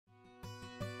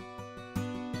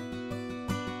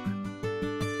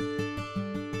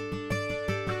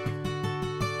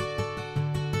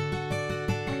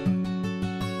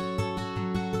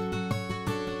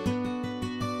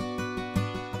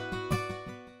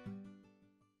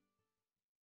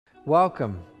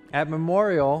Welcome. At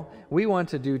Memorial, we want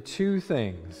to do two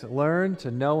things: learn to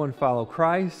know and follow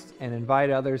Christ and invite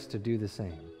others to do the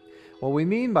same. What we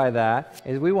mean by that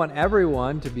is we want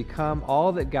everyone to become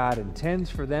all that God intends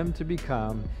for them to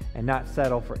become and not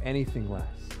settle for anything less.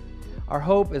 Our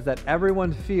hope is that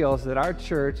everyone feels that our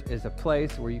church is a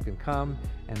place where you can come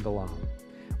and belong.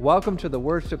 Welcome to the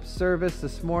worship service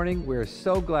this morning. We're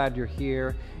so glad you're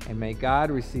here, and may God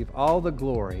receive all the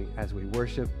glory as we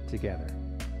worship together.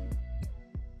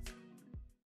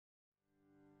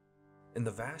 In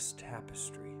the vast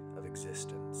tapestry of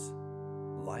existence,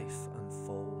 life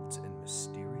unfolds in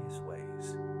mysterious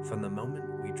ways. From the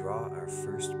moment we draw our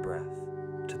first breath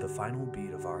to the final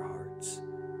beat of our hearts,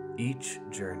 each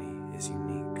journey is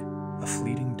unique, a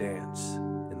fleeting dance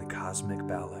in the cosmic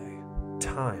ballet.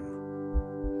 Time,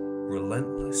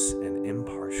 relentless and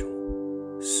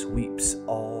impartial, sweeps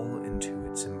all into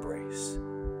its embrace.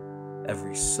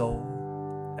 Every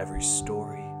soul, every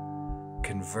story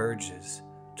converges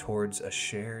towards a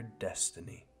shared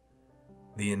destiny,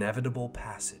 the inevitable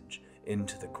passage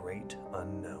into the great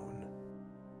unknown.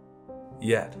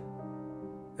 Yet,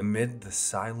 amid the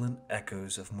silent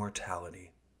echoes of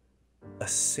mortality, a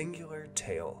singular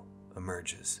tale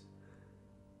emerges.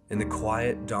 In the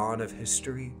quiet dawn of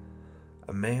history,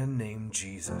 a man named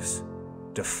Jesus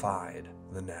defied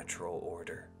the natural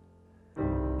order.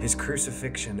 His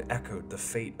crucifixion echoed the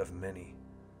fate of many,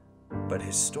 but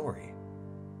his story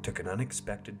took an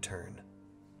unexpected turn.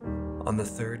 On the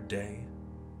third day,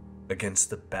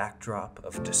 against the backdrop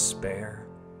of despair,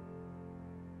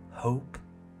 hope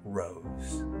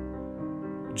rose.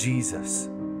 Jesus,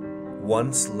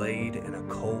 once laid in a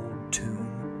cold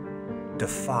tomb,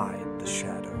 defied the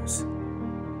shadows.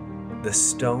 The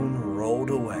stone rolled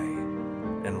away,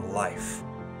 and life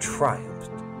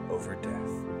triumphed over death.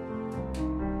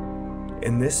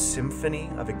 In this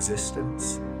symphony of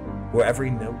existence, where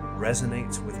every note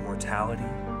resonates with mortality,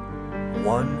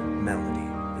 one melody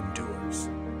endures,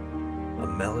 a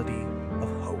melody of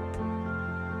hope.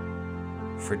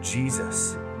 For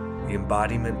Jesus, the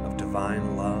embodiment of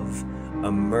divine love,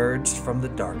 emerged from the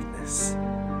darkness,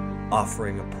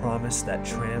 offering a promise that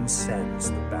transcends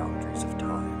the boundaries of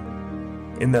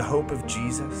time. In the hope of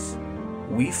Jesus,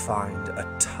 we find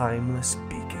a timeless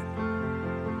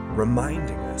beacon,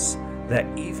 reminding us that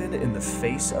even in the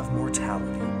face of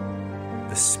mortality,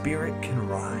 the spirit can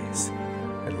rise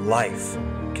and life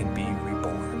can be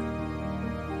reborn.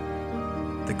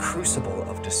 The crucible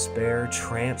of despair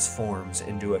transforms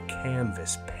into a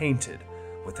canvas painted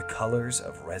with the colors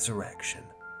of resurrection.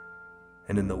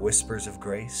 And in the whispers of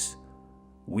grace,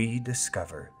 we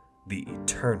discover the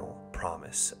eternal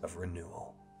promise of renewal.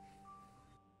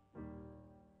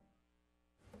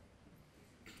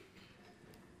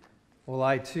 Well,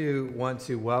 I too want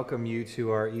to welcome you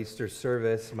to our Easter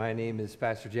service. My name is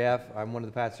Pastor Jeff. I'm one of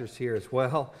the pastors here as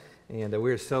well, and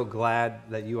we're so glad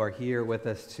that you are here with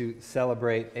us to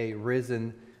celebrate a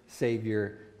risen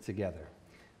Savior together.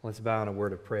 Let's bow in a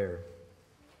word of prayer.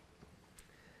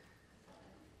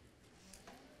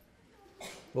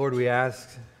 Lord, we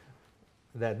ask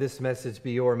that this message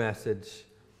be your message.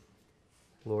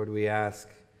 Lord, we ask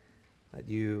that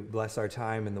you bless our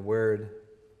time in the Word.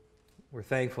 We're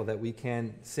thankful that we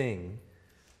can sing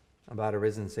about a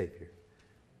risen Savior,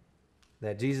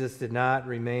 that Jesus did not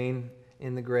remain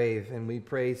in the grave, and we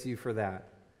praise you for that.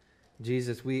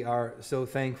 Jesus, we are so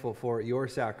thankful for your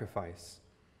sacrifice,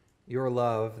 your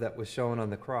love that was shown on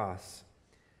the cross,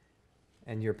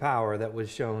 and your power that was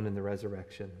shown in the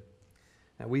resurrection.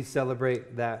 And we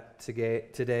celebrate that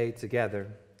today together,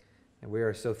 and we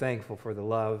are so thankful for the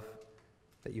love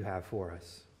that you have for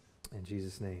us. In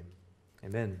Jesus' name,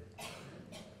 amen.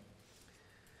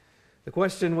 The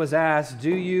question was asked, do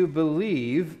you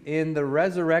believe in the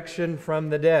resurrection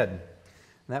from the dead?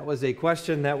 That was a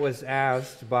question that was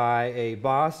asked by a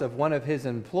boss of one of his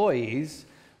employees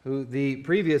who the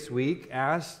previous week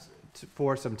asked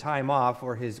for some time off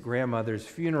for his grandmother's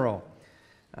funeral.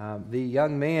 The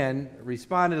young man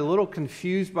responded a little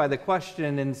confused by the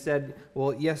question and said,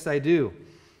 well, yes, I do.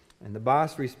 And the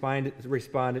boss responded,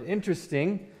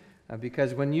 interesting,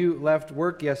 because when you left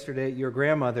work yesterday, your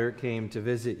grandmother came to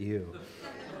visit you.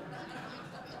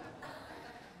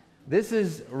 This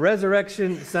is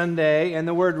Resurrection Sunday, and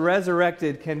the word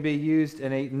resurrected can be used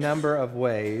in a number of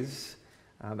ways.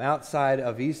 Outside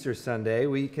of Easter Sunday,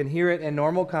 we can hear it in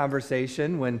normal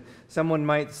conversation when someone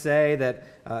might say that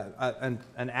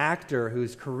an actor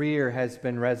whose career has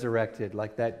been resurrected,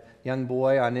 like that young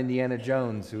boy on Indiana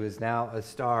Jones who is now a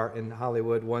star in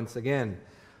Hollywood once again.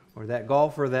 or that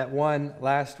golfer that won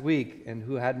last week and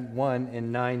who hadn't won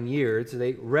in 9 years.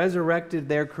 They resurrected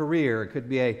their career. It could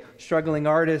be a struggling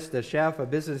artist, a chef, a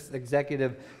business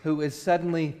executive who is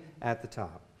suddenly at the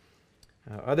top.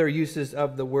 Other uses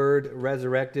of the word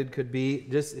resurrected could be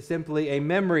just simply a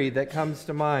memory that comes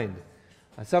to mind,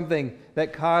 something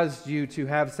that caused you to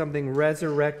have something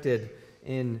resurrected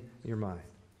in your mind.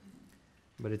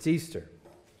 But it's Easter.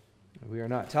 We are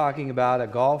not talking about a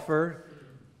golfer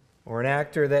or an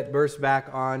actor that bursts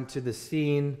back onto the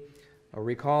scene, or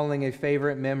recalling a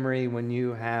favorite memory when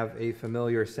you have a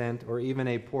familiar scent, or even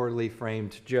a poorly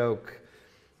framed joke.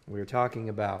 We're talking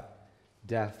about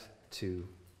death to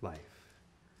life.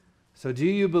 So do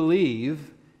you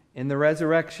believe in the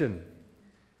resurrection?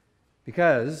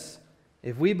 Because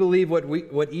if we believe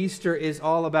what Easter is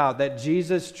all about, that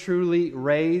Jesus truly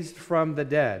raised from the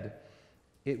dead,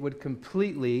 it would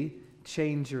completely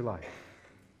change your life.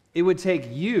 It would take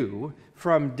you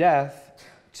from death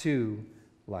to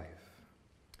life.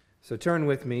 So turn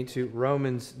with me to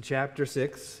Romans chapter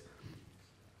 6,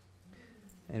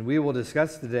 and we will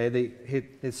discuss today the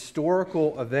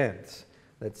historical event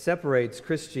that separates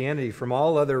Christianity from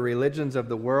all other religions of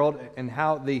the world, and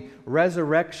how the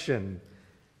resurrection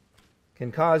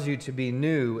can cause you to be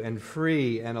new and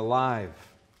free and alive.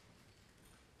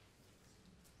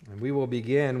 And we will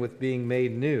begin with being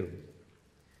made new.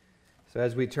 So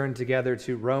as we turn together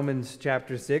to Romans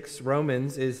chapter 6,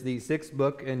 Romans is the 6th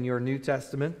book in your New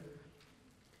Testament.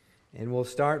 And we'll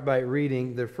start by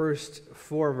reading the first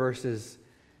 4 verses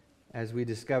as we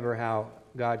discover how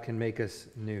God can make us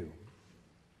new.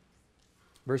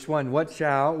 Verse 1, what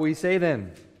shall we say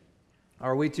then?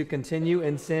 Are we to continue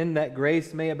in sin that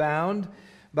grace may abound?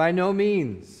 By no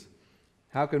means.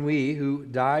 How can we who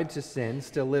died to sin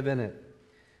still live in it?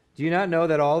 Do you not know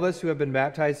that all of us who have been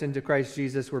baptized into Christ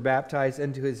Jesus were baptized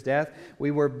into his death? We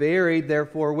were buried,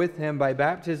 therefore, with him by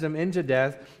baptism into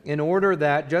death, in order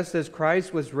that, just as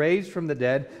Christ was raised from the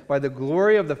dead by the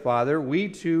glory of the Father, we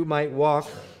too might walk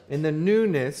in the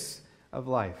newness of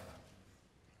life.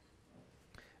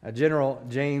 General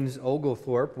James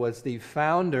Oglethorpe was the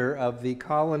founder of the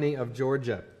colony of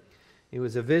Georgia. He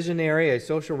was a visionary, a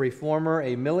social reformer,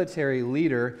 a military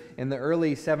leader in the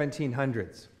early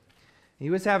 1700s. He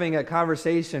was having a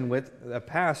conversation with a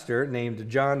pastor named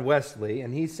John Wesley,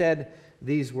 and he said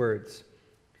these words,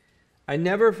 "I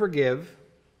never forgive,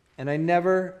 and I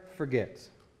never forget."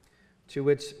 To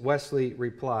which Wesley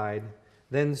replied,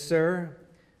 "Then, sir,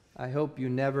 I hope you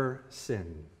never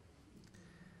sin."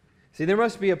 See, there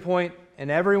must be a point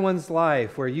in everyone's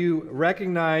life where you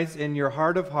recognize in your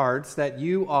heart of hearts that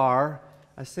you are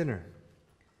a sinner.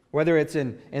 Whether it's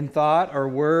in thought or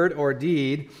word or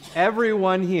deed,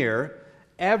 everyone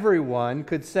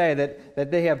could say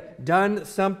that they have done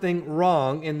something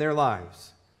wrong in their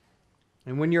lives.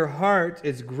 And when your heart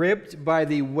is gripped by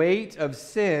the weight of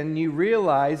sin, you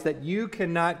realize that you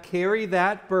cannot carry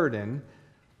that burden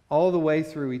all the way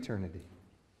through eternity.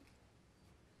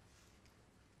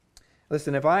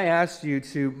 Listen, if I asked you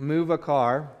to move a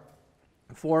car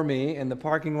for me in the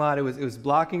parking lot, it was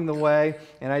blocking the way,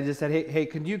 and I just said, hey,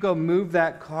 could you go move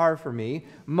that car for me?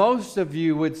 Most of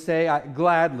you would say,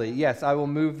 gladly, yes, I will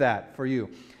move that for you.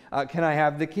 Can I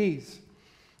have the keys?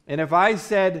 And if I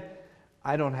said,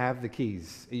 I don't have the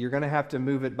keys, you're going to have to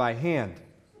move it by hand.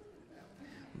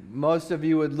 Most of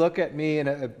you would look at me in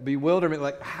a bewilderment,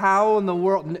 like, how in the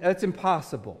world? That's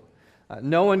impossible.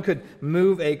 No one could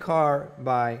move a car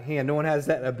by hand. No one has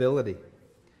that ability.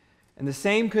 And the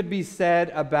same could be said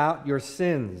about your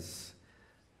sins.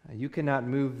 You cannot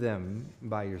move them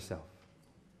by yourself.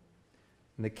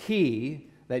 And the key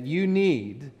that you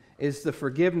need is the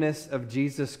forgiveness of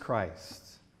Jesus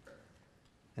Christ.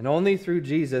 And only through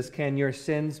Jesus can your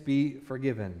sins be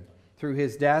forgiven, through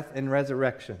his death and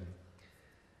resurrection.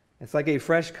 It's like a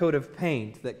fresh coat of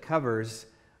paint that covers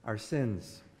our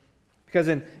sins. Because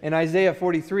in Isaiah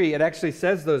 43, it actually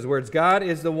says those words, God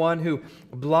is the one who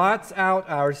blots out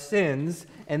our sins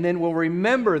and then will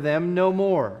remember them no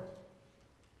more.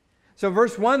 So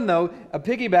verse 1, though,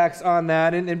 piggybacks on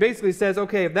that and basically says,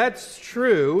 okay, if that's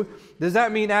true, does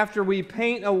that mean after we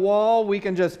paint a wall, we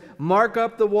can just mark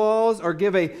up the walls or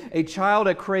give a child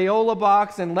a Crayola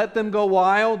box and let them go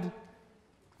wild?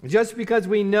 Just because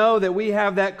we know that we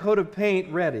have that coat of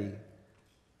paint ready?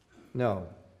 No.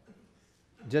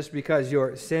 Just because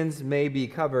your sins may be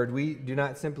covered, we do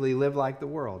not simply live like the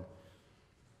world.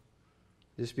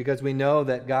 Just because we know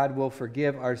that God will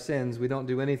forgive our sins, we don't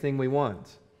do anything we want.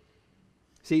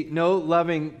 See, no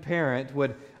loving parent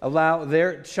would allow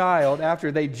their child,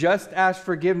 after they just asked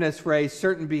forgiveness for a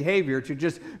certain behavior, to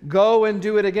just go and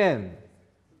do it again.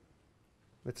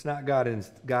 It's not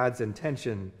God's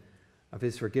intention of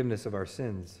His forgiveness of our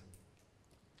sins.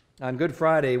 On Good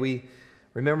Friday, we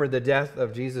remember the death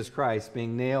of Jesus Christ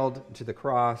being nailed to the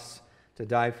cross to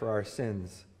die for our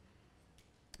sins.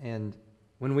 And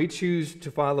when we choose to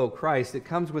follow Christ, it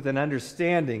comes with an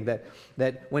understanding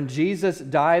that when Jesus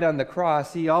died on the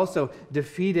cross, He also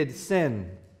defeated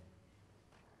sin.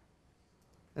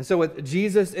 And so with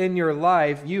Jesus in your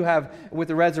life, you have, with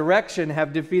the resurrection,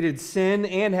 have defeated sin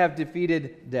and have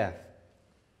defeated death.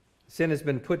 Sin has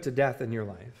been put to death in your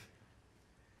life.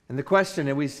 And the question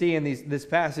that we see in this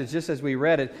passage, just as we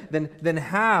read it, then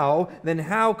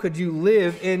how could you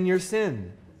live in your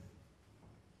sin?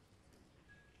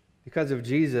 Because of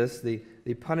Jesus, the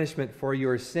punishment for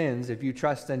your sins, if you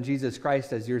trust in Jesus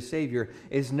Christ as your Savior,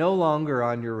 is no longer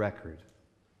on your record.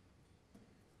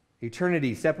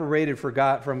 Eternity separated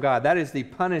from God, that is the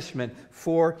punishment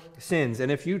for sins.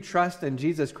 And if you trust in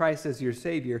Jesus Christ as your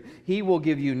Savior, He will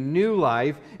give you new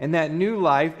life, and that new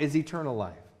life is eternal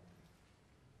life.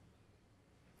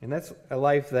 And that's a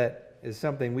life that is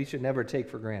something we should never take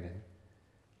for granted.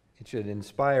 It should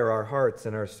inspire our hearts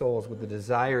and our souls with the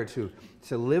desire to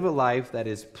live a life that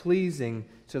is pleasing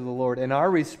to the Lord and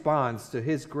our response to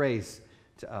His grace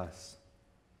to us.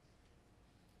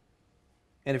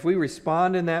 And if we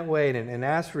respond in that way and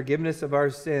ask forgiveness of our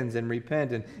sins and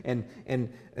repent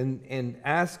and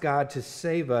ask God to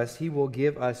save us, He will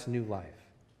give us new life.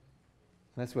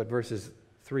 That's what verses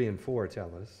 3 and 4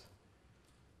 tell us.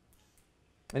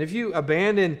 And if you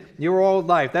abandon your old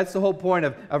life, that's the whole point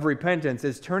of repentance,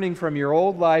 is turning from your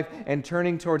old life and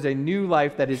turning towards a new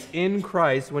life that is in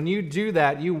Christ. When you do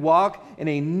that, you walk in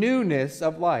a newness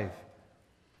of life.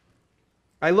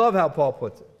 I love how Paul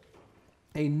puts it.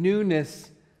 A newness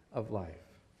of life.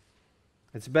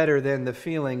 It's better than the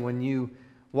feeling when you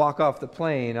walk off the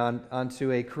plane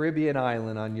onto a Caribbean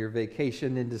island on your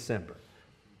vacation in December.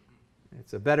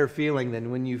 It's a better feeling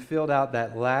than when you filled out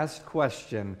that last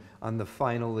question on the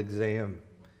final exam.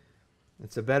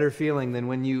 It's a better feeling than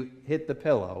when you hit the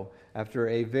pillow after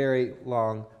a very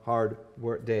long, hard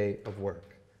day of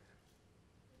work.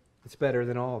 It's better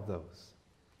than all of those.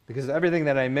 Because everything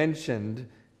that I mentioned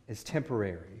is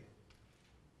temporary.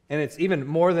 And it's even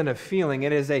more than a feeling.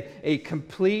 It is a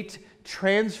complete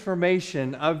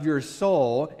transformation of your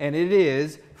soul, and it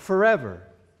is forever.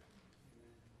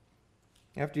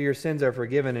 After your sins are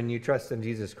forgiven and you trust in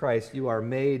Jesus Christ, you are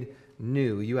made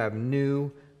new. You have new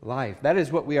life. That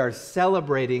is what we are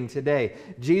celebrating today.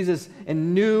 Jesus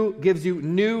gives you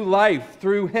new life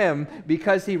through Him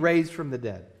because He raised from the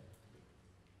dead.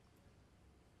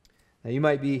 Now you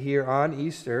might be here on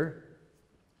Easter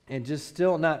and just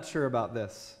still not sure about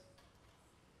this.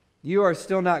 You are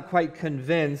still not quite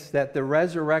convinced that the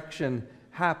resurrection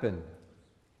happened.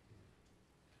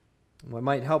 What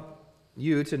might help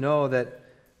you to know that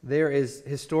there is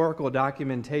historical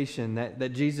documentation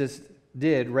that Jesus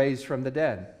did raise from the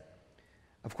dead.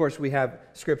 Of course, we have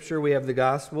Scripture, we have the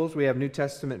Gospels, we have New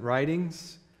Testament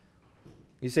writings.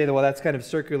 You say, well, that's kind of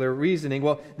circular reasoning.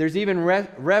 Well, there's even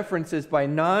references by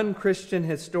non-Christian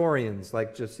historians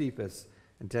like Josephus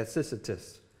and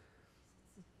Tacitus.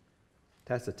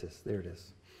 There it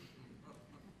is.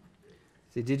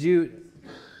 See, did you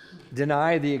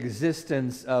deny the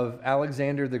existence of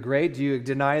Alexander the Great? Do you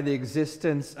deny the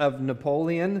existence of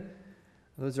Napoleon?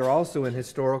 Those are also in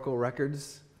historical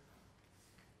records.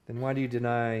 Then why do you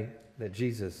deny that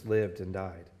Jesus lived and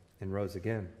died and rose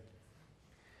again?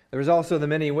 There was also the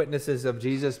many witnesses of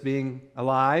Jesus being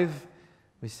alive.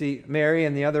 We see Mary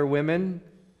and the other women.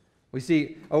 We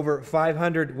see over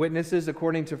 500 witnesses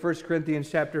according to 1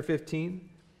 Corinthians chapter 15.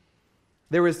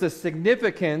 There was the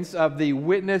significance of the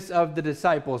witness of the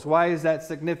disciples. Why is that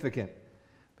significant?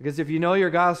 Because if you know your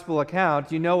gospel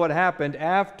account, you know what happened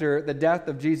after the death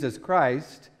of Jesus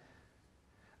Christ.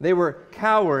 They were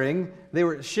cowering, they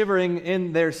were shivering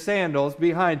in their sandals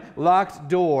behind locked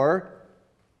door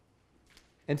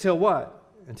until what?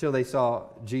 Until they saw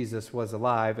Jesus was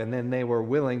alive, and then they were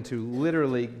willing to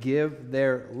literally give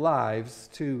their lives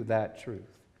to that truth.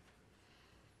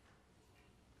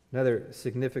 Another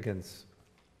significance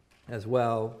as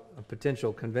well, a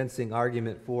potential convincing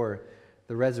argument for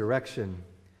the resurrection,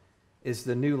 is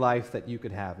the new life that you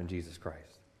could have in Jesus Christ.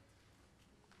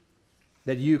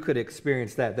 That you could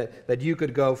experience that you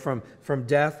could go from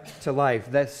death to life.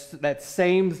 That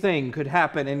same thing could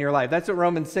happen in your life. That's what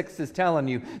Romans 6 is telling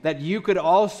you, that you could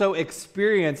also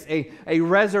experience a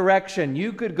resurrection.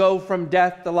 You could go from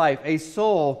death to life, a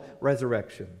soul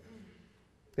resurrection.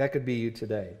 That could be you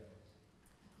today.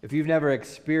 If you've never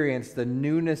experienced the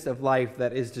newness of life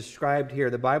that is described here,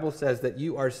 the Bible says that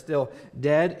you are still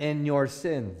dead in your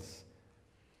sins.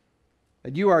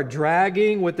 That you are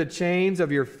dragging with the chains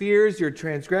of your fears, your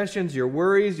transgressions, your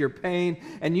worries, your pain,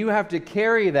 and you have to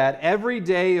carry that every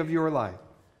day of your life.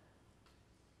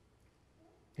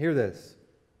 Hear this.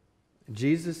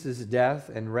 Jesus' death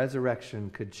and resurrection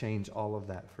could change all of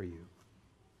that for you.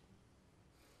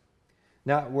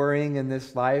 Not worrying in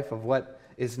this life of what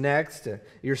is next.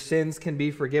 Your sins can be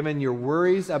forgiven. Your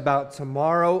worries about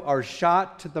tomorrow are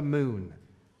shot to the moon.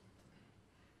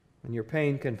 And your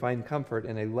pain can find comfort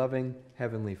in a loving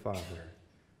Heavenly Father.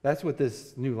 That's what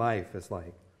this new life is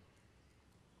like.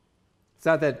 It's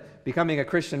not that becoming a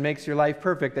Christian makes your life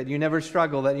perfect, that you never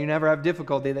struggle, that you never have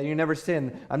difficulty, that you never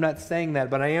sin. I'm not saying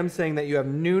that, but I am saying that you have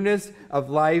newness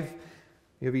of life.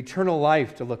 You have eternal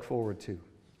life to look forward to.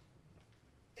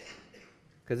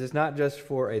 Because it's not just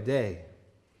for a day.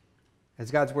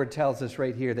 As God's Word tells us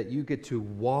right here, that you get to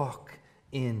walk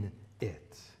in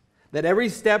it. That every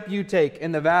step you take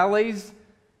in the valleys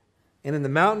and in the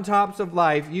mountaintops of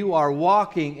life, you are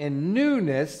walking in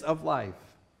newness of life.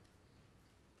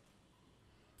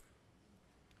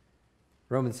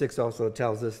 Romans 6 also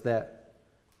tells us that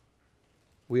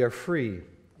we are free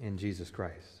in Jesus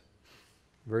Christ.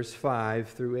 Verse 5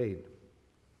 through 8.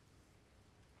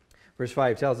 Verse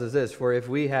 5 tells us this, "For if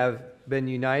we have been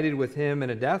united with him in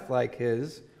a death like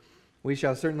his, we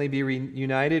shall certainly be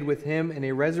reunited with him in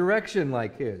a resurrection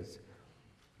like his.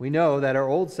 We know that our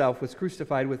old self was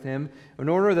crucified with him in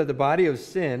order that the body of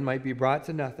sin might be brought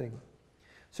to nothing,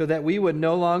 so that we would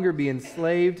no longer be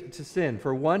enslaved to sin.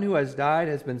 For one who has died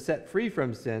has been set free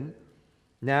from sin.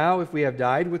 Now, if we have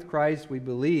died with Christ, we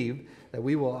believe that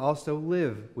we will also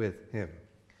live with him."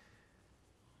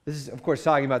 This is, of course,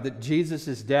 talking about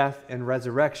Jesus' death and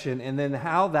resurrection, and then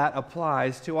how that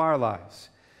applies to our lives.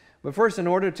 But first, in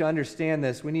order to understand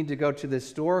this, we need to go to the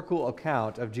historical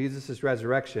account of Jesus'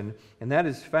 resurrection, and that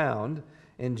is found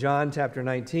in John chapter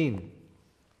 19.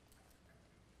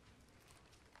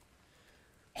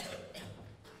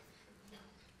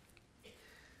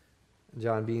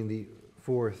 John being the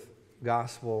fourth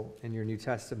gospel in your New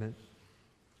Testament.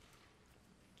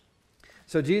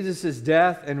 So Jesus'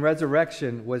 death and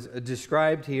resurrection was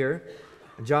described here.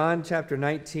 John chapter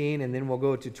 19, and then we'll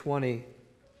go to 20.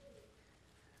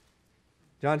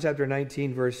 John chapter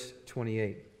 19, verse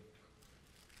 28.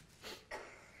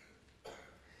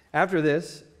 After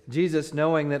this, Jesus,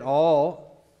 knowing that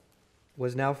all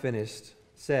was now finished,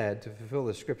 said, to fulfill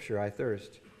the scripture, "I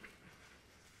thirst."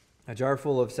 A jar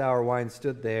full of sour wine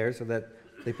stood there, so that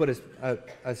they put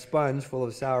a sponge full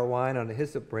of sour wine on a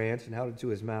hyssop branch and held it to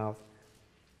his mouth.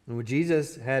 And when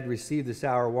Jesus had received the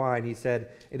sour wine, he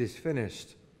said, "It is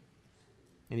finished."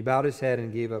 And he bowed his head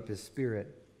and gave up his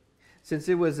spirit. Since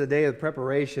it was a day of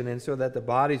preparation, and so that the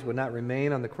bodies would not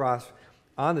remain on the cross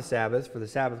on the Sabbath, for the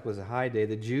Sabbath was a high day,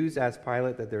 the Jews asked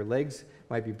Pilate that their legs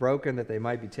might be broken, that they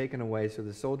might be taken away. So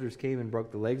the soldiers came and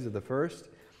broke the legs of the first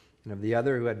and of the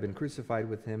other who had been crucified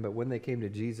with him. But when they came to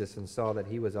Jesus and saw that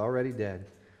he was already dead,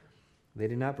 they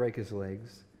did not break his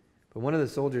legs. But one of the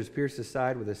soldiers pierced his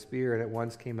side with a spear, and at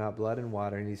once came out blood and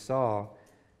water. And he saw,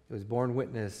 it was borne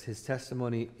witness, his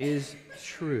testimony is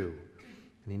true.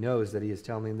 And he knows that he is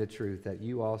telling the truth, that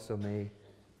you also may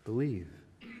believe.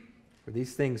 For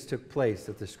these things took place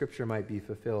that the scripture might be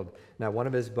fulfilled. Now one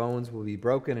of his bones will be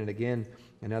broken, and again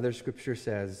another scripture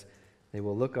says, they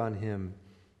will look on him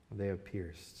whom they have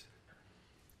pierced.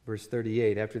 Verse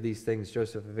 38, after these things,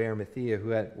 Joseph of Arimathea, who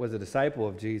was a disciple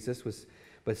of Jesus,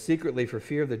 but secretly for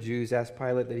fear of the Jews, asked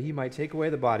Pilate that he might take away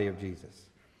the body of Jesus.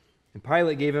 And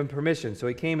Pilate gave him permission, so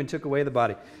he came and took away the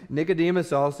body.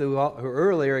 Nicodemus also, who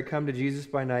earlier had come to Jesus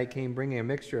by night, came bringing a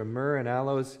mixture of myrrh and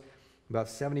aloes, about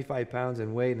 75 pounds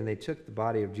in weight, and they took the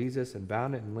body of Jesus and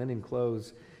bound it in linen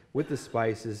clothes with the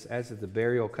spices, as is the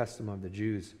burial custom of the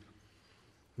Jews.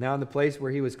 Now in the place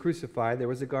where he was crucified there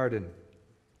was a garden.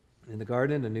 In the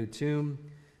garden a new tomb,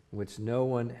 in which no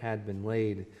one had been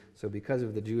laid. So because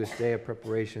of the Jewish day of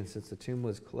preparation, since the tomb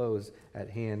was closed at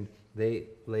hand, they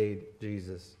laid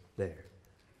Jesus there.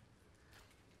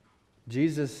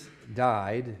 Jesus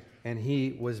died and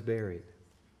he was buried.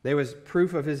 There was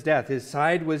proof of his death. His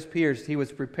side was pierced. He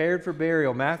was prepared for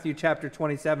burial. Matthew chapter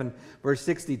 27, verse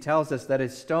 60 tells us that a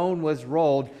stone was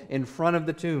rolled in front of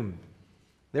the tomb.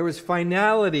 There was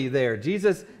finality there.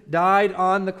 Jesus died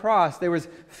on the cross. There was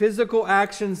physical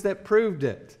actions that proved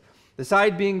it. The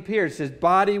side being pierced, his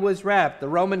body was wrapped. The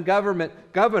Roman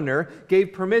governor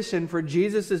gave permission for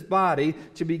Jesus' body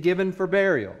to be given for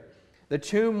burial. The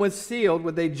tomb was sealed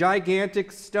with a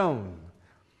gigantic stone.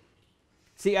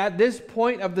 See, at this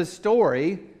point of the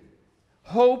story,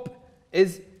 hope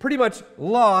is pretty much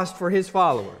lost for his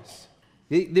followers.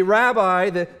 The rabbi,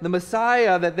 the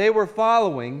Messiah that they were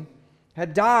following,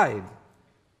 had died.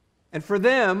 And for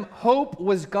them, hope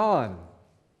was gone.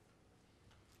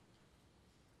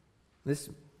 This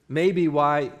may be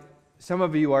why some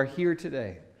of you are here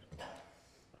today.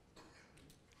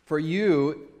 For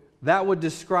you, that would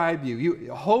describe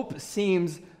you. Hope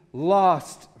seems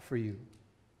lost for you.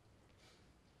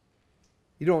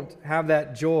 You don't have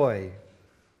that joy.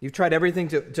 You've tried everything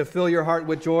to fill your heart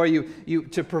with joy, you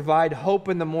to provide hope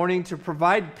in the morning, to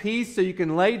provide peace so you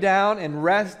can lay down and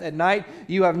rest at night.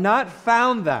 You have not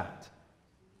found that.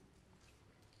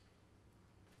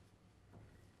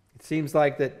 It seems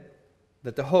like that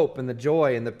the hope and the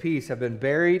joy and the peace have been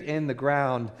buried in the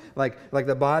ground like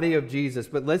the body of Jesus.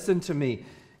 But listen to me.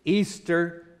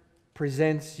 Easter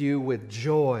presents you with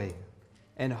joy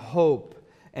and hope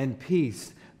and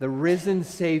peace. The risen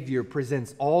Savior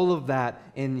presents all of that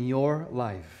in your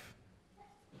life,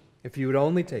 if you would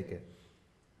only take it.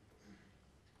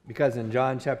 Because in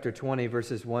John chapter 20,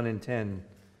 verses 1 and 10,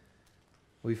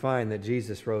 we find that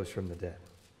Jesus rose from the dead.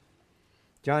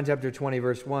 John chapter 20,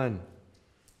 verse 1.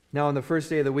 Now on the first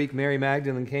day of the week, Mary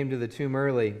Magdalene came to the tomb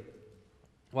early,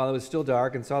 while it was still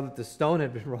dark, and saw that the stone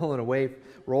had been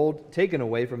taken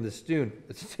away from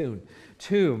the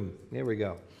tomb. There we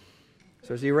go.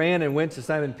 So she ran and went to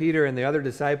Simon Peter and the other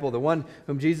disciple, the one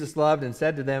whom Jesus loved, and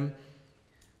said to them,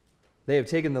 "They have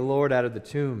taken the Lord out of the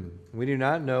tomb. We do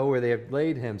not know where they have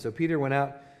laid him." So Peter went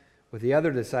out with the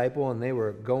other disciple, and they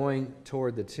were going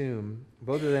toward the tomb.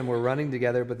 Both of them were running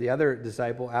together, but the other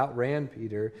disciple outran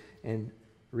Peter and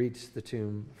reached the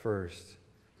tomb first.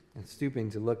 And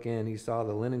stooping to look in, he saw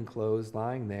the linen clothes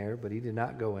lying there, but he did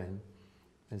not go in.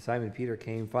 And Simon Peter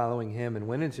came following him and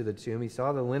went into the tomb. He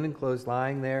saw the linen clothes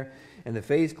lying there, and the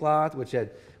face cloth which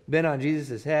had been on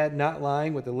Jesus' head, not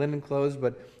lying with the linen clothes,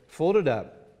 but folded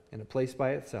up in a place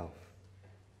by itself.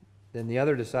 Then the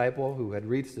other disciple, who had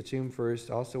reached the tomb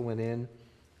first, also went in,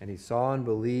 and he saw and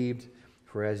believed,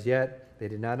 for as yet they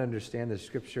did not understand the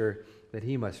scripture that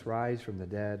he must rise from the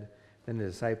dead. Then the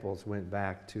disciples went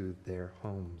back to their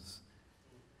homes.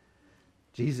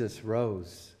 Jesus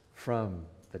rose from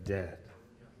the dead.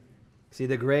 See,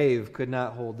 the grave could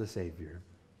not hold the Savior.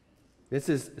 This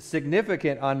is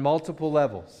significant on multiple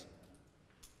levels.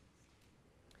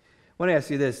 I want to ask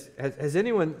you this. Has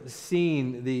anyone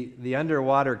seen the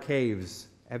underwater caves?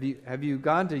 Have you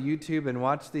gone to YouTube and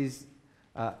watched these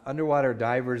underwater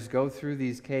divers go through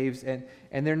these caves, and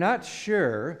they're not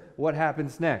sure what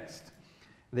happens next?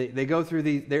 They go through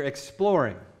these, they're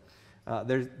exploring.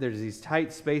 There's these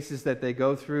tight spaces that they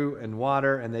go through in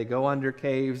water, and they go under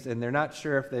caves, and they're not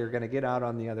sure if they're going to get out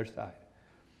on the other side.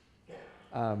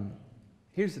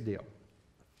 Here's the deal.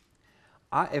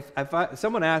 If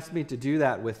someone asked me to do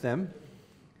that with them,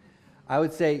 I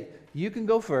would say, you can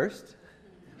go first,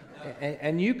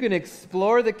 and you can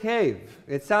explore the cave.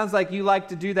 It sounds like you like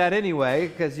to do that anyway,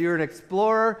 because you're an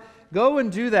explorer. Go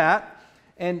and do that.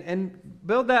 And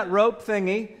build that rope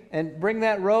thingy and bring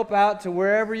that rope out to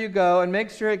wherever you go, and make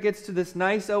sure it gets to this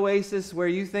nice oasis where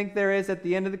you think there is at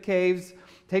the end of the caves.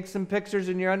 Take some pictures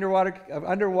in your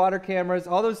underwater cameras,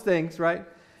 all those things, right?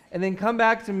 And then come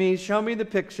back to me, show me the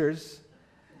pictures,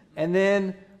 and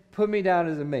then put me down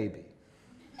as a maybe.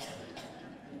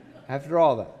 After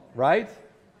all that, right?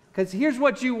 Because here's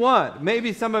what you want.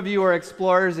 Maybe some of you are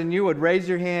explorers and you would raise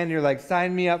your hand. You're like,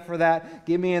 sign me up for that.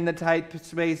 Get me in the tight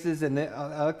spaces and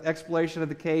the exploration of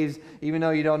the caves, even though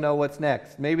you don't know what's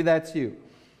next. Maybe that's you.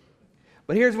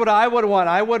 But here's what I would want.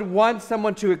 I would want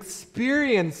someone to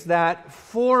experience that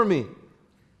for me,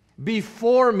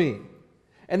 before me,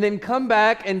 and then come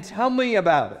back and tell me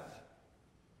about it.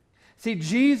 See,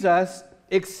 Jesus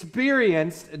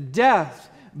experienced death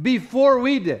before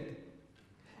we did.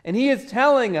 And he is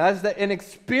telling us that and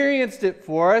experienced it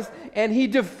for us, and he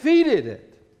defeated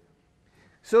it.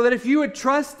 So that if you would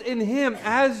trust in him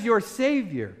as your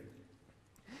Savior,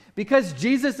 because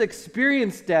Jesus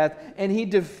experienced death and he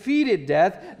defeated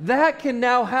death, that can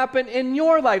now happen in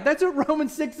your life. That's what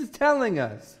Romans 6 is telling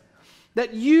us.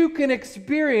 That you can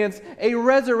experience a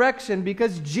resurrection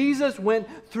because Jesus went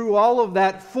through all of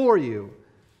that for you,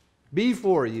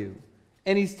 before you.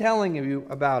 And he's telling you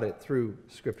about it through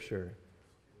Scripture.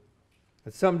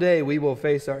 That someday we will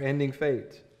face our ending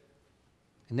fate.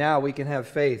 And now we can have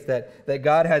faith that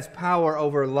God has power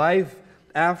over life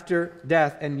after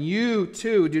death. And you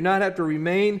too do not have to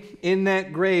remain in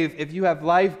that grave if you have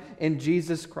life in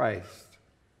Jesus Christ.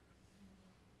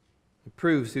 It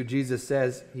proves who Jesus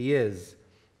says he is,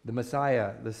 the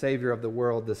Messiah, the Savior of the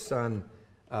world, the Son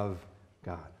of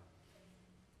God.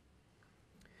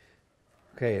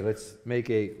 Okay, let's make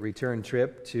a return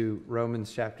trip to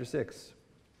Romans chapter 6.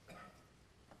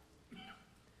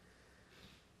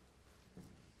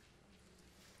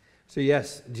 So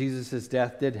yes, Jesus'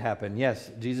 death did happen.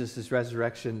 Yes, Jesus'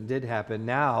 resurrection did happen.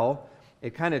 Now,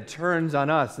 it kind of turns on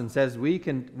us and says we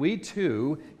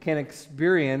too can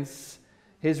experience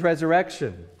his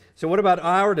resurrection. So what about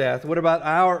our death? What about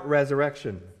our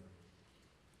resurrection?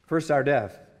 First, our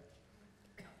death.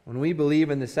 When we believe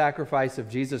in the sacrifice of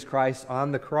Jesus Christ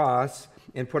on the cross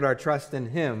and put our trust in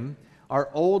him, our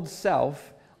old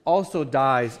self also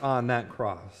dies on that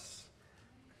cross.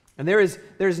 And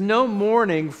there's no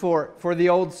mourning for the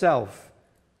old self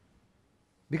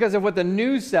because of what the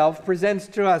new self presents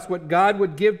to us. What God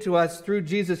would give to us through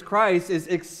Jesus Christ is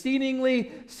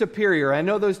exceedingly superior. I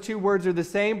know those two words are the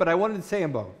same, but I wanted to say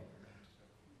them both.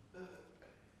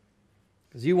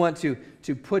 Because you want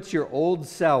to put your old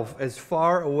self as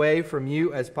far away from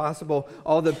you as possible,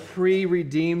 all the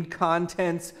pre-redeemed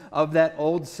contents of that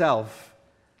old self.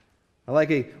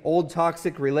 Like an old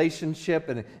toxic relationship,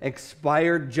 an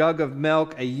expired jug of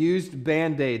milk, a used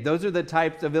Band-Aid. Those are the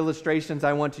types of illustrations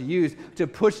I want to use to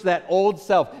push that old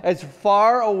self as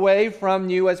far away from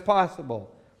you as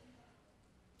possible.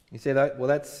 You say, well,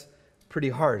 that's pretty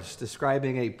harsh,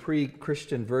 describing a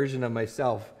pre-Christian version of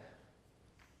myself.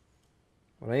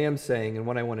 What I am saying, and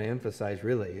what I want to emphasize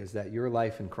really, is that your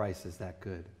life in Christ is that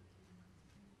good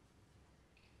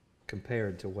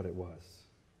compared to what it was.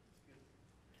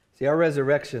 See, our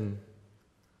resurrection,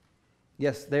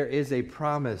 yes, there is a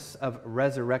promise of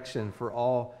resurrection for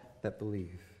all that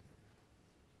believe.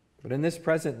 But in this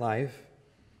present life,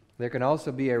 there can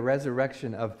also be a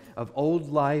resurrection of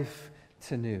old life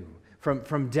to new.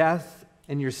 From death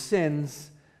and your sins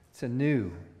to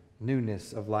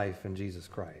newness of life in Jesus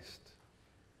Christ.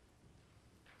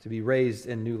 To be raised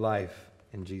in new life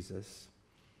in Jesus.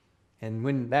 And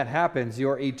when that happens,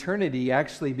 your eternity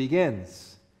actually begins.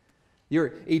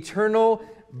 Your eternal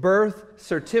birth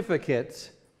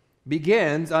certificate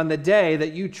begins on the day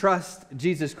that you trust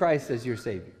Jesus Christ as your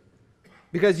Savior.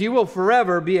 Because you will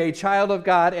forever be a child of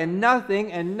God, and nothing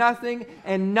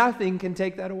can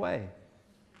take that away.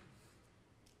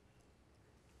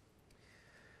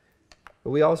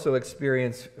 But we also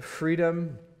experience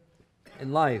freedom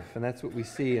in life, and that's what we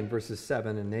see in verses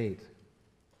 7 and 8.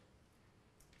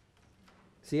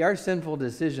 See, our sinful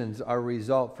decisions are a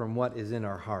result from what is in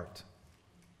our heart.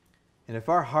 And if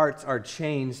our hearts are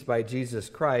changed by Jesus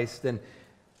Christ, then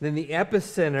the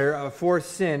epicenter for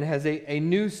sin has a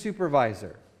new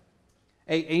supervisor,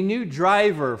 a new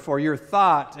driver for your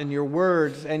thought and your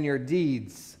words and your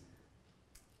deeds.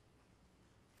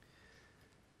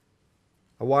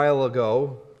 A while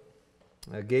ago,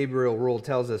 Gabriel Rule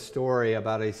tells a story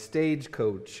about a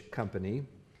stagecoach company.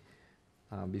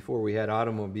 Before we had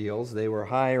automobiles, they were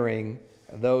hiring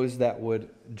those that would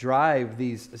drive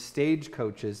these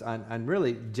stagecoaches on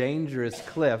really dangerous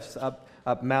cliffs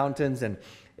up mountains, and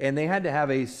they had to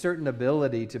have a certain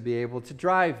ability to be able to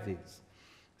drive these.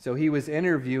 So he was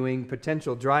interviewing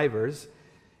potential drivers,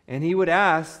 and he would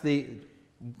ask the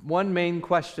one main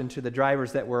question to the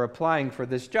drivers that were applying for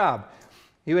this job.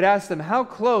 He would ask them, how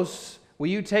close will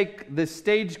you take the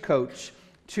stagecoach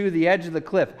to the edge of the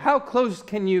cliff? How close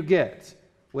can you get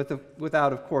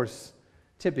without, of course,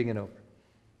 tipping it over?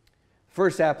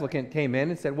 First applicant came in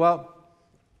and said, well,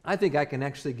 I think I can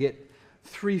actually get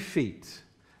 3 feet.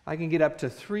 I can get up to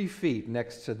 3 feet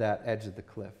next to that edge of the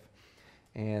cliff.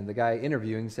 And the guy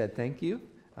interviewing said, thank you.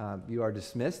 You are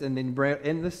dismissed. And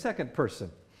then the second person.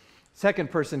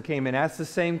 Second person came in, asked the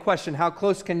same question, how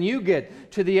close can you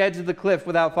get to the edge of the cliff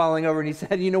without falling over? And he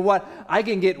said, you know what? I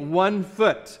can get 1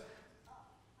 foot.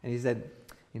 And he said,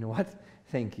 you know what?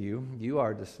 Thank you. You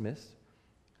are dismissed.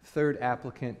 Third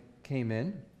applicant came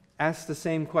in. Ask the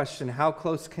same question, how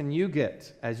close can you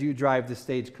get as you drive the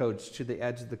stagecoach to the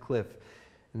edge of the cliff?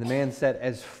 And the man said,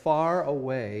 as far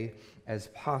away as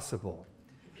possible.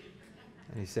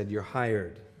 And he said, you're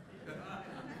hired.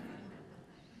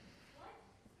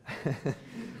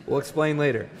 We'll explain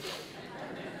later.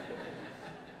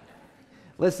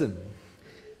 Listen,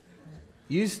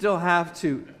 you still have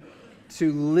to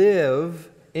live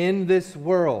in this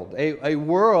world, a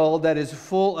world that is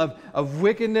full of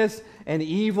wickedness and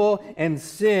evil and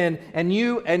sin, and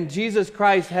you and Jesus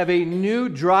Christ have a new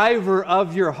driver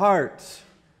of your heart.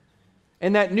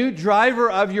 And that new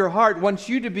driver of your heart wants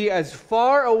you to be as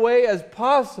far away as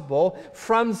possible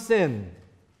from sin.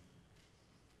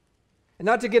 And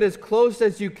not to get as close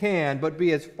as you can, but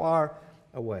be as far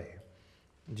away.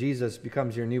 Jesus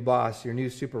becomes your new boss, your new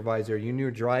supervisor, your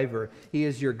new driver. He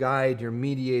is your guide, your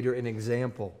mediator, and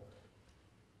example.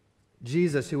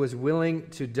 Jesus, who was willing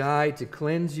to die to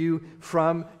cleanse you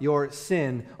from your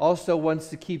sin, also wants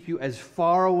to keep you as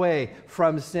far away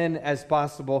from sin as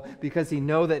possible, because he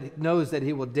knows that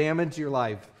he will damage your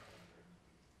life.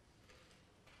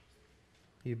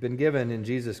 You've been given in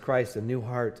Jesus Christ a new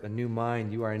heart, a new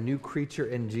mind. You are a new creature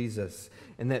in Jesus.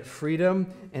 And that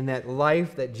freedom and that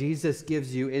life that Jesus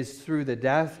gives you is through the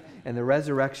death and the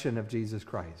resurrection of Jesus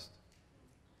Christ.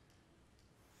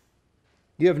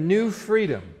 You have new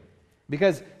freedom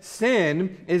because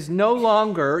sin is no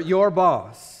longer your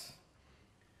boss.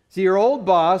 See, your old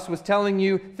boss was telling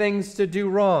you things to do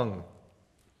wrong.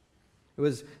 It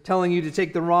was telling you to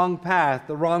take the wrong path,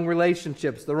 the wrong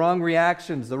relationships, the wrong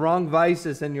reactions, the wrong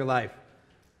vices in your life.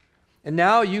 And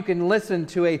now you can listen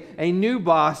to a new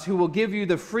boss who will give you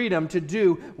the freedom to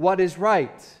do what is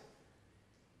right.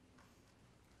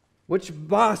 Which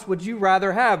boss would you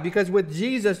rather have? Because with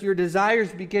Jesus, your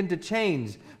desires begin to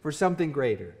change for something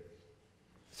greater,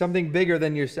 something bigger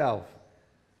than yourself,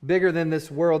 bigger than this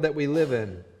world that we live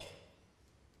in.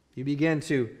 You begin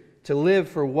to live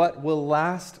for what will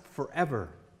last forever.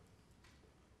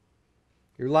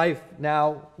 Your life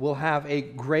now will have a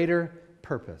greater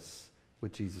purpose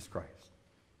with Jesus Christ.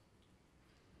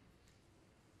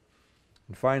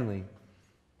 And finally,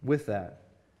 with that,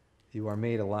 you are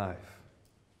made alive.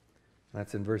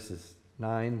 That's in verses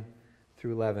 9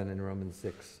 through 11 in Romans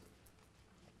 6.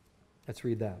 Let's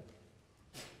read that.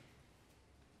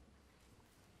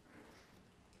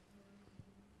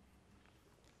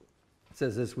 It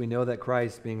says this, we know that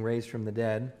Christ, being raised from the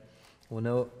dead,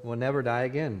 will never die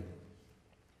again.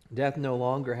 Death no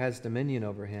longer has dominion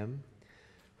over him.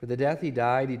 For the death he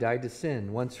died to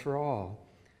sin once for all.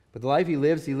 But the life he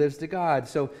lives to God.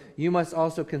 So you must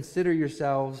also consider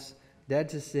yourselves dead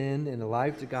to sin and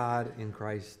alive to God in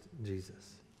Christ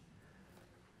Jesus.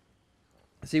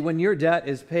 See, when your debt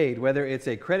is paid, whether it's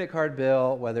a credit card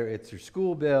bill, whether it's your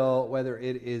school bill, whether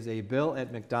it is a bill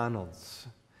at McDonald's,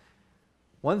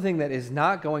 one thing that is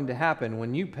not going to happen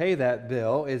when you pay that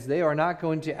bill is they are not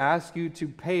going to ask you to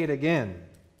pay it again.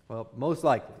 Well, most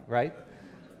likely, right?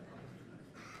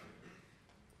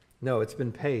 No, it's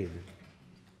been paid.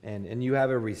 And you have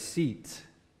a receipt.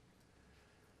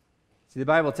 See, the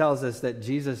Bible tells us that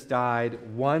Jesus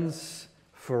died once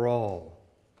for all.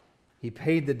 He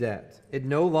paid the debt. It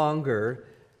no longer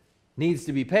needs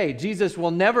to be paid. Jesus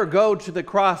will never go to the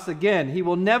cross again. He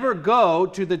will never go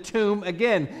to the tomb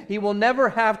again. He will never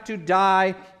have to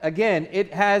die again.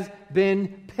 It has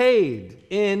been paid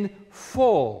in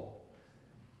full.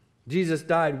 Jesus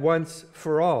died once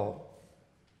for all.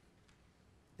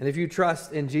 And if you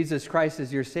trust in Jesus Christ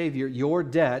as your Savior, your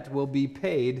debt will be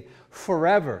paid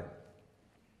forever.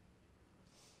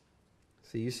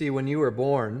 So you see, when you were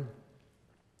born,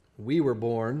 we were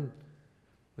born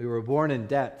in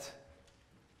debt.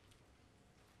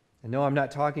 And no, I'm not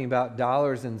talking about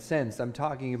dollars and cents. I'm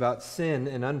talking about sin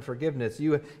and unforgiveness.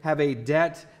 You have a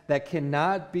debt that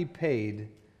cannot be paid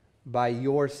by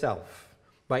yourself,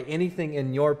 by anything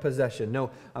in your possession.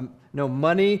 No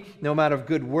money, no amount of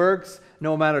good works,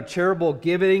 no amount of charitable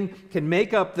giving can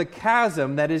make up the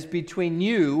chasm that is between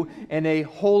you and a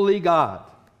holy God.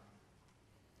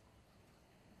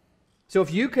 So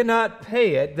if you cannot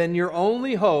pay it, then your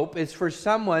only hope is for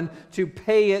someone to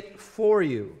pay it for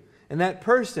you. And that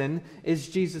person is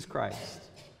Jesus Christ.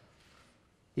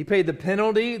 He paid the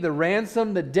penalty, the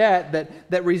ransom, the debt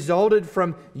that resulted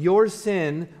from your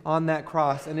sin on that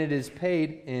cross, and it is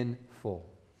paid in full.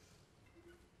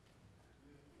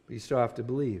 But you still have to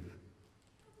believe.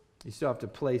 You still have to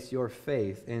place your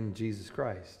faith in Jesus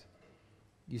Christ.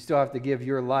 You still have to give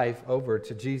your life over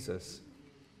to Jesus.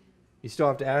 You still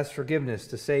have to ask forgiveness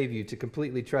to save you, to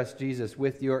completely trust Jesus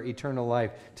with your eternal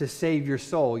life. To save your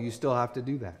soul, you still have to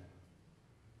do that.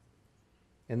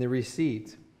 And the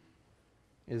receipt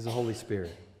is the Holy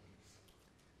Spirit.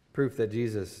 Proof that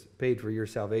Jesus paid for your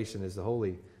salvation is the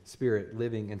Holy Spirit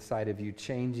living inside of you,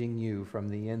 changing you from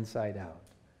the inside out.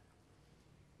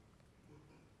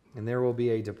 And there will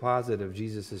be a deposit of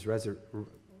Jesus'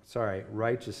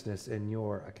 righteousness in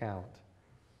your account.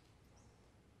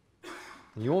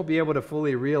 And you won't be able to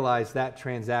fully realize that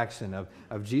transaction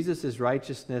of Jesus'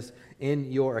 righteousness in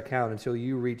your account until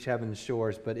you reach heaven's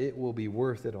shores, but it will be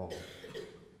worth it all.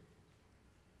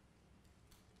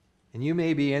 And you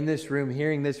may be in this room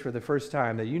hearing this for the first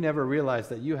time, that you never realized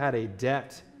that you had a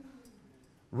debt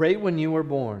right when you were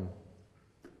born.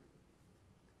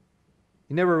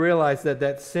 You never realized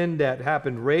that sin debt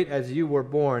happened right as you were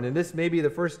born. And this may be the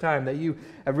first time that you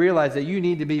have realized that you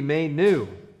need to be made new.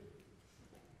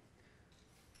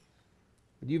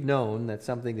 But you've known that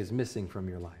something is missing from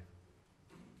your life.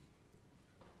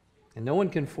 And no one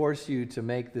can force you to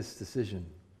make this decision.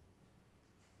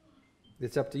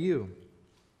 It's up to you.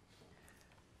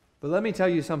 But let me tell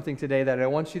you something today that I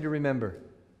want you to remember.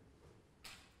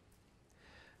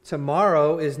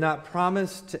 Tomorrow is not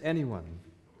promised to anyone.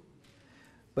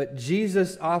 but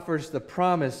Jesus offers the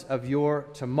promise of your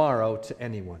tomorrow to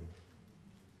anyone.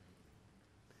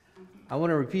 I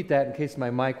want to repeat that in case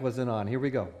my mic wasn't on. Here we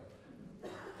go.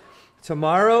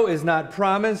 Tomorrow is not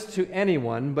promised to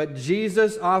anyone, but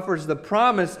Jesus offers the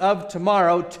promise of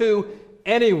tomorrow to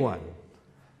anyone.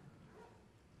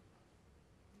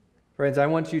 Friends, I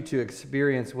want you to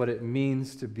experience what it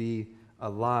means to be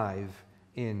alive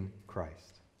in Christ.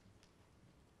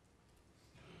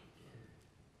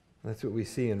 That's what we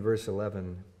see in verse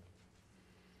 11.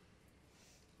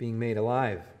 Being made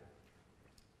alive.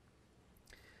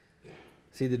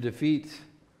 See, the defeat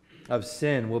of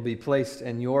sin will be placed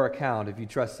in your account if you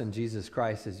trust in Jesus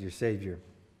Christ as your Savior.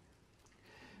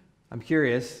 I'm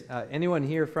curious, anyone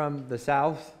here from the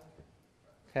South?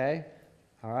 Okay,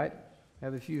 all right. I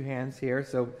have a few hands here.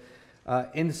 So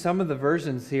in some of the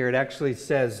versions here, it actually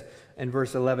says in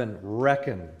verse 11,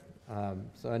 reckon.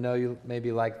 So I know you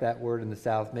maybe like that word in the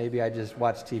South. Maybe I just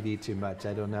watch TV too much.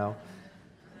 I don't know.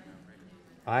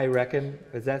 I reckon.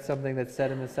 Is that something that's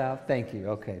said in the South? Thank you.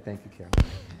 Okay, thank you, Carol.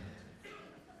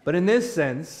 But in this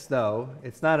sense, though,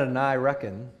 it's not an I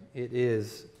reckon. It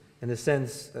is in the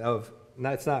sense of,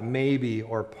 it's not maybe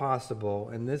or possible.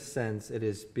 In this sense, it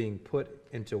is being put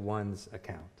into one's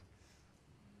account.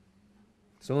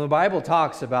 So when the Bible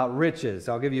talks about riches,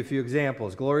 I'll give you a few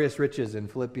examples. Glorious riches in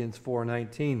Philippians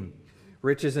 4:19.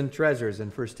 Riches and treasures in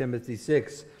 1 Timothy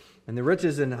 6. And the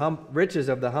riches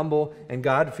of the humble and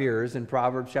God-fearers in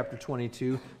Proverbs chapter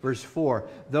 22, verse 4.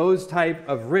 Those type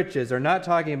of riches are not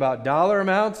talking about dollar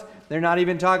amounts. They're not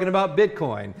even talking about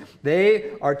Bitcoin.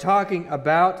 They are talking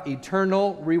about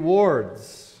eternal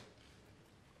rewards.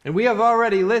 And we have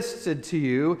already listed to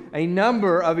you a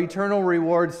number of eternal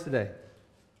rewards today.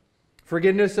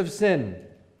 Forgiveness of sin,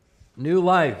 new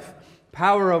life,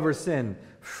 power over sin,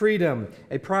 freedom,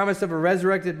 a promise of a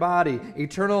resurrected body,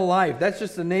 eternal life. That's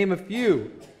just to name a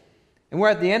few. And we're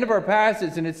at the end of our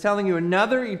passage, and it's telling you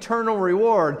another eternal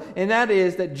reward, and that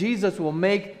is that Jesus will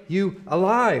make you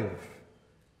alive.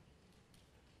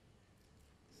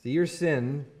 See, your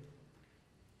sin,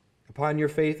 upon your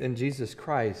faith in Jesus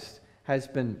Christ, has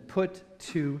been put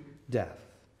to death,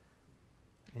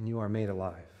 and you are made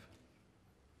alive.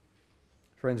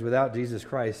 Friends, without Jesus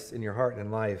Christ in your heart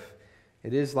and life,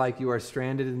 it is like you are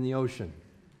stranded in the ocean,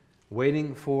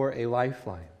 waiting for a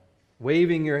lifeline,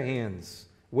 waving your hands,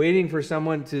 waiting for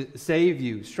someone to save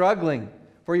you, struggling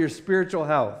for your spiritual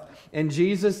health. And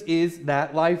Jesus is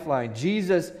that lifeline.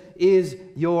 Jesus is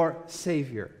your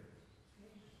Savior.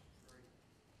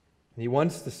 He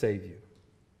wants to save you.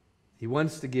 He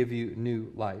wants to give you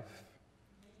new life.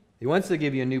 He wants to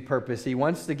give you a new purpose. He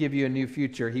wants to give you a new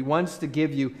future. He wants to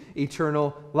give you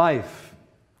eternal life.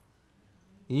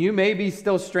 You may be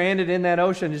still stranded in that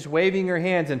ocean, just waving your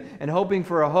hands and hoping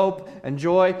for a hope and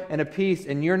joy and a peace,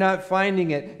 and you're not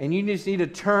finding it, and you just need to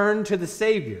turn to the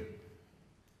Savior,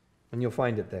 and you'll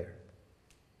find it there.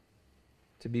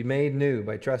 To be made new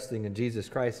by trusting in Jesus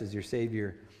Christ as your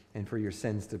Savior and for your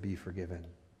sins to be forgiven.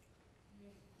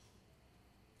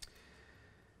 I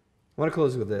want to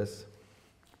close with this.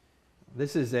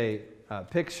 This is a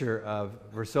picture of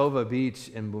Versova Beach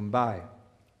in Mumbai.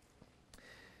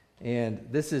 And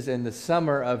this is in the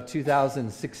summer of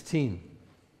 2016.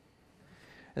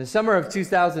 In the summer of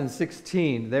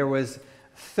 2016, there was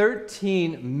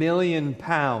 13 million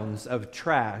pounds of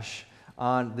trash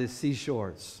on the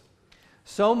seashores.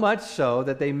 So much so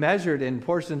that they measured in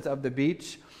portions of the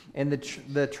beach, and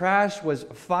the trash was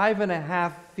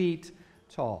 5.5 feet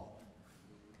tall.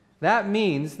 That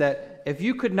means that if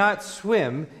you could not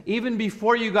swim, even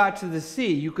before you got to the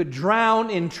sea, you could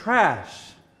drown in trash.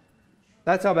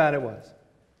 That's how bad it was.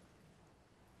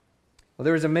 Well,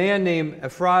 there was a man named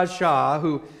Afraj Shah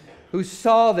who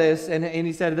saw this, and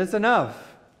he said, "That's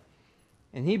enough."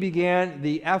 And he began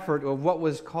the effort of what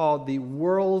was called the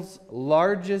world's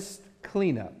largest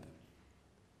cleanup.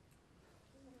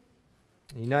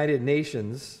 The United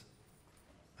Nations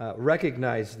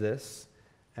recognized this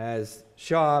as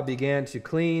Shah began to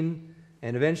clean,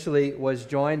 and eventually was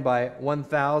joined by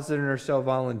 1,000 or so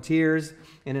volunteers.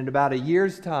 And in about a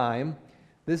year's time,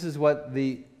 this is what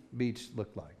the beach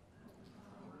looked like.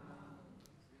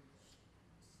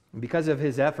 And because of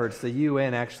his efforts, the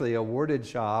UN actually awarded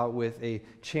Shah with a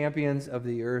Champions of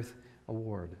the Earth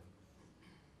award.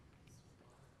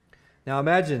 Now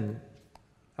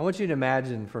I want you to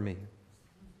imagine for me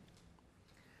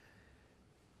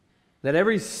that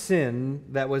every sin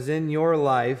that was in your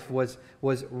life was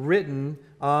written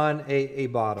on a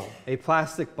bottle, a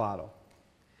plastic bottle.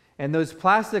 And those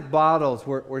plastic bottles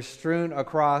were strewn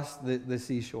across the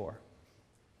seashore.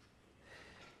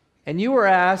 And you were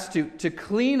asked to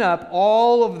clean up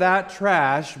all of that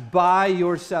trash by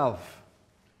yourself.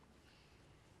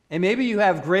 And maybe you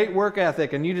have great work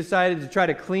ethic and you decided to try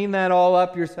to clean that all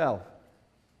up yourself.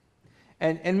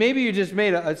 And maybe you just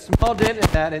made a small dent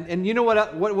in that. And you know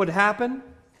what would happen?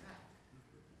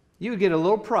 You would get a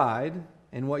little pride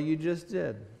in what you just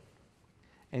did.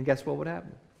 And guess what would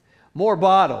happen? More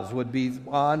bottles would be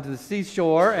on to the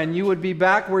seashore and you would be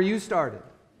back where you started.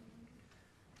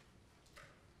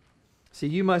 See,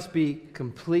 you must be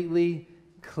completely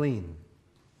clean,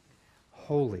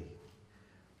 holy,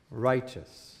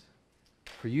 righteous,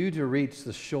 for you to reach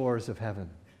the shores of heaven.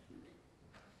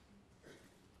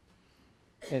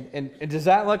 And does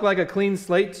that look like a clean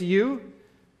slate to you?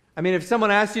 I mean, if someone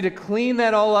asked you to clean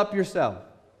that all up yourself.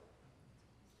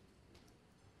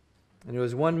 And it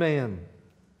was one man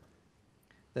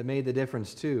that made the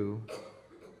difference too,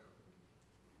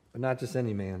 but not just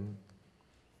any man.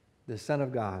 The Son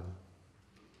of God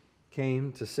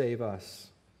came to save us.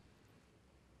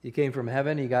 He came from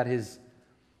heaven. He got his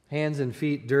hands and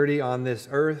feet dirty on this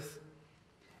earth.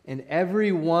 And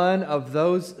every one of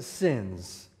those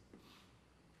sins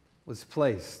was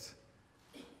placed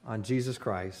on Jesus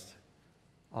Christ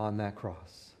on that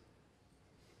cross.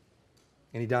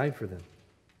 And he died for them.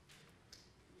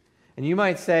 And you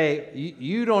might say,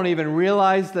 you don't even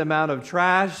realize the amount of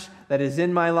trash that is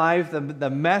in my life, the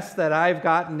mess that I've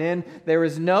gotten in. There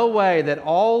is no way that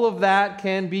all of that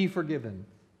can be forgiven.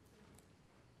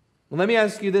 Well, let me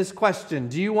ask you this question.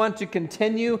 Do you want to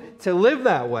continue to live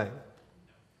that way?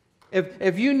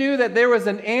 If you knew that there was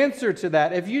an answer to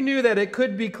that, if you knew that it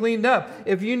could be cleaned up,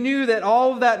 if you knew that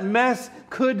all of that mess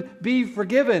could be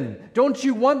forgiven, don't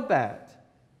you want that?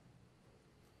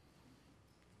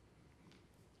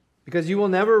 Because you will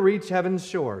never reach heaven's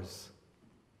shores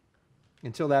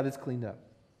until that is cleaned up.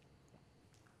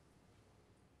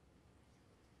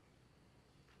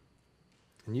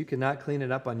 And you cannot clean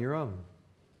it up on your own,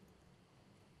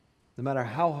 no matter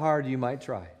how hard you might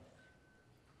try.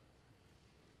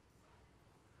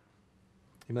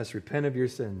 You must repent of your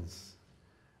sins,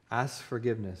 ask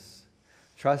forgiveness,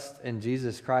 trust in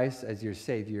Jesus Christ as your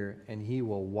Savior, and He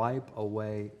will wipe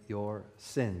away your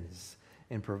sins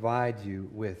and provide you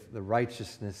with the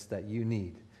righteousness that you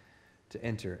need to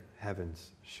enter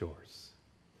heaven's shores.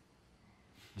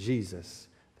 Jesus,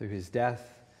 through His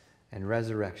death and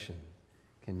resurrection,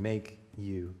 can make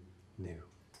you new.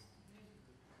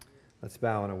 Let's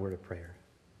bow in a word of prayer.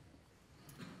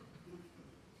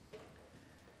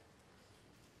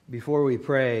 Before we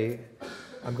pray,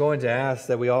 I'm going to ask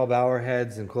that we all bow our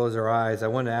heads and close our eyes. I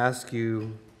want to ask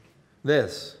you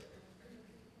this.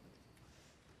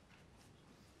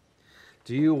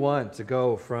 Do you want to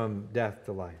go from death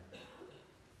to life?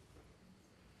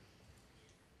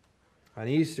 On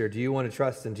Easter, do you want to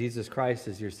trust in Jesus Christ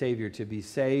as your Savior, to be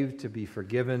saved, to be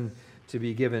forgiven, to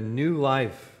be given new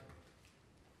life?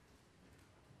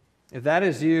 If that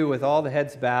is you, with all the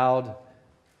heads bowed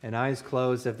and eyes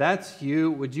closed, if that's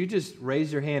you, would you just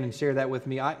raise your hand and share that with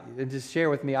me?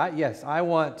 Yes, I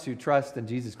want to trust in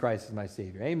Jesus Christ as my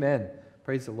Savior. Amen.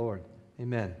 Praise the Lord.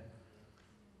 Amen.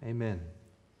 Amen.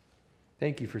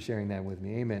 Thank you for sharing that with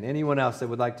me. Amen. Anyone else that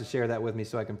would like to share that with me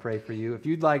so I can pray for you? If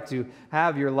you'd like to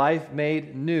have your life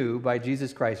made new by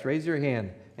Jesus Christ, raise your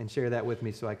hand and share that with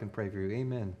me so I can pray for you.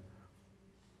 Amen.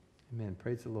 Amen.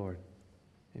 Praise the Lord.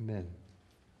 Amen.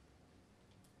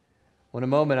 Well, in a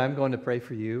moment, I'm going to pray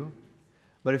for you.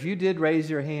 But if you did raise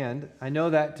your hand, I know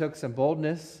that took some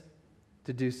boldness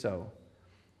to do so.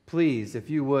 Please, if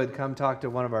you would, come talk to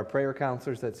one of our prayer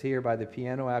counselors that's here by the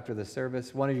piano after the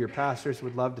service. One of your pastors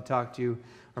would love to talk to you,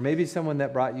 or maybe someone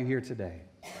that brought you here today.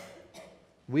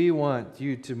 We want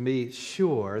you to be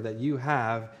sure that you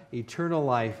have eternal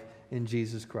life in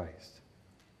Jesus Christ,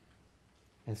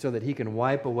 and so that He can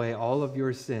wipe away all of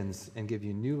your sins and give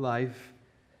you new life,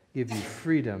 give you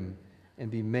freedom, and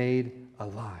be made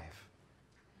alive.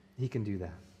 He can do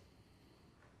that.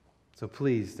 So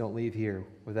please don't leave here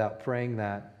without praying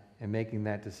that and making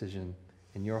that decision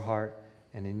in your heart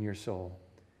and in your soul.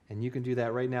 And you can do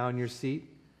that right now in your seat,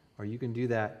 or you can do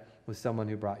that with someone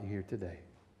who brought you here today.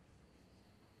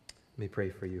 Let me pray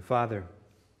for you. Father,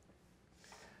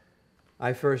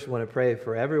 I first want to pray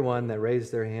for everyone that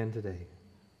raised their hand today,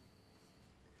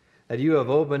 that you have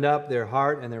opened up their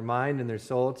heart and their mind and their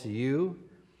soul to you,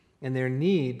 and their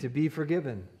need to be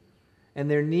forgiven, and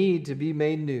their need to be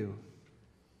made new.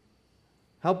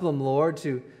 Help them, Lord,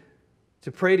 to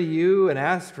pray to you and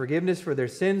ask forgiveness for their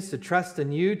sins, to trust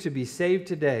in you to be saved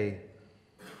today.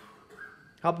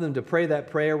 Help them to pray that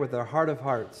prayer with their heart of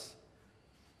hearts.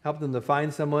 Help them to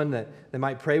find someone that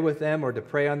might pray with them or to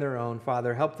pray on their own.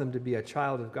 Father, help them to be a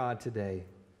child of God today.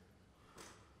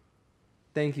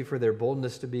 Thank you for their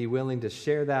boldness to be willing to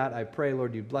share that. I pray,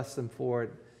 Lord, you bless them for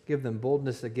it. Give them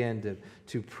boldness again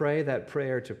to pray that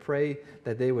prayer, to pray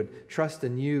that they would trust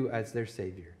in you as their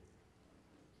Savior.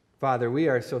 Father, we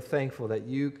are so thankful that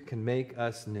you can make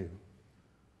us new.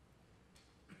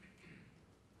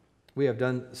 We have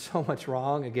done so much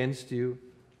wrong against you,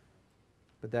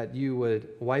 but that you would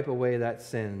wipe away that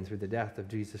sin through the death of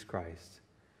Jesus Christ.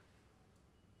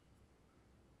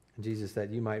 And Jesus, that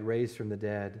you might raise from the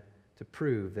dead to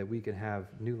prove that we can have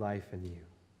new life in you.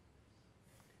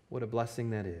 What a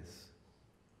blessing that is.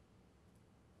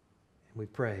 And we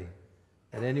pray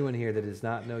that anyone here that does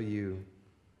not know you,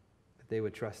 that they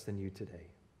would trust in you today.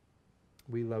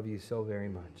 We love you so very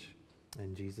much.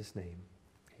 In Jesus' name,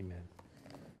 amen.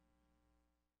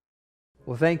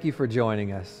 Well, thank you for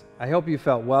joining us. I hope you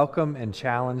felt welcome and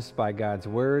challenged by God's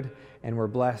Word and were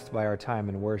blessed by our time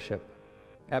in worship.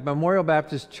 At Memorial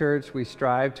Baptist Church, we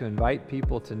strive to invite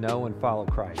people to know and follow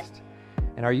Christ.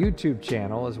 And our YouTube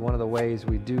channel is one of the ways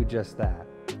we do just that.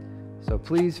 So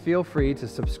please feel free to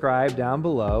subscribe down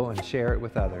below and share it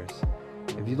with others.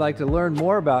 If you'd like to learn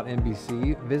more about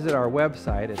MBC, visit our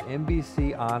website at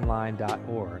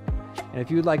mbconline.org. And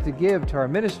if you'd like to give to our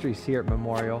ministries here at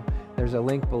Memorial, there's a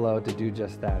link below to do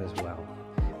just that as well.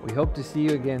 We hope to see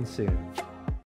you again soon.